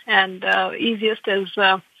LinkedIn, and easiest is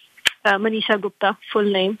Manisha Gupta, full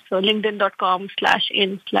name. So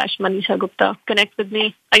linkedin.com/in/Manisha Gupta. Connect with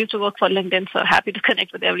me. I used to work for LinkedIn, so happy to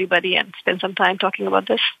connect with everybody and spend some time talking about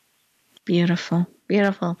this. Beautiful.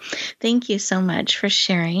 Thank you so much for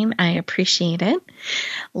sharing. I appreciate it.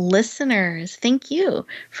 Listeners, thank you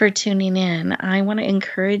for tuning in. I want to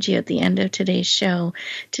encourage you at the end of today's show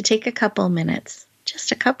to take a couple minutes,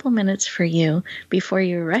 just a couple minutes for you before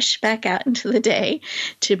you rush back out into the day,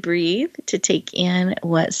 to breathe, to take in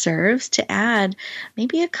what serves, to add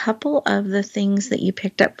maybe a couple of the things that you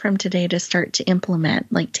picked up from today to start to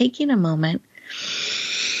implement, like taking a moment,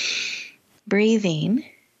 breathing.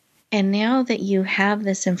 And now that you have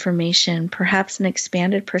this information, perhaps an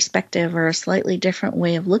expanded perspective or a slightly different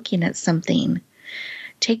way of looking at something,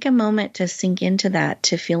 take a moment to sink into that,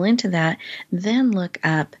 to feel into that, then look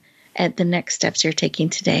up at the next steps you're taking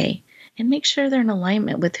today and make sure they're in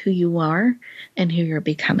alignment with who you are and who you're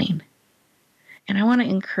becoming. And I want to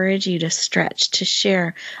encourage you to stretch, to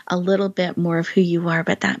share a little bit more of who you are,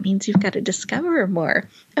 but that means you've got to discover more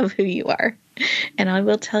of who you are. And I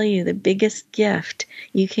will tell you, the biggest gift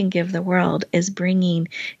you can give the world is bringing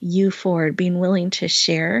you forward, being willing to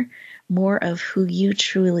share more of who you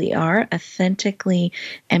truly are authentically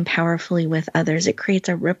and powerfully with others. It creates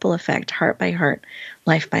a ripple effect, heart by heart,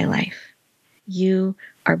 life by life. You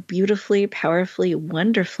are beautifully, powerfully,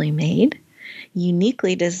 wonderfully made,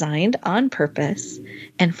 uniquely designed on purpose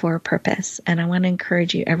and for a purpose. And I want to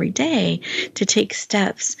encourage you every day to take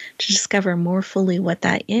steps to discover more fully what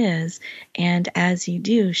that is. And as you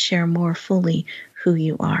do, share more fully who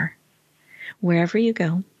you are. Wherever you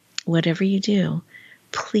go, whatever you do,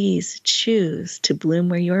 please choose to bloom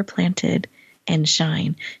where you are planted and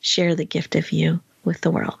shine. Share the gift of you with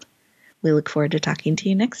the world. We look forward to talking to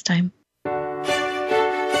you next time.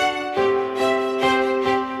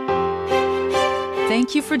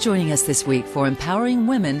 Thank you for joining us this week for Empowering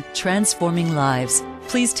Women, Transforming Lives.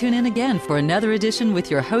 Please tune in again for another edition with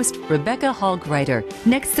your host, Rebecca Hall-Gruyter,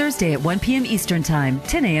 next Thursday at 1 p.m. Eastern Time,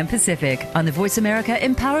 10 a.m. Pacific, on the Voice America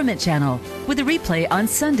Empowerment Channel, with a replay on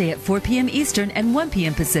Sunday at 4 p.m. Eastern and 1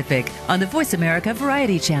 p.m. Pacific on the Voice America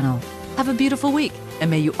Variety Channel. Have a beautiful week, and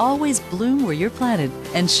may you always bloom where you're planted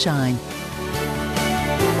and shine.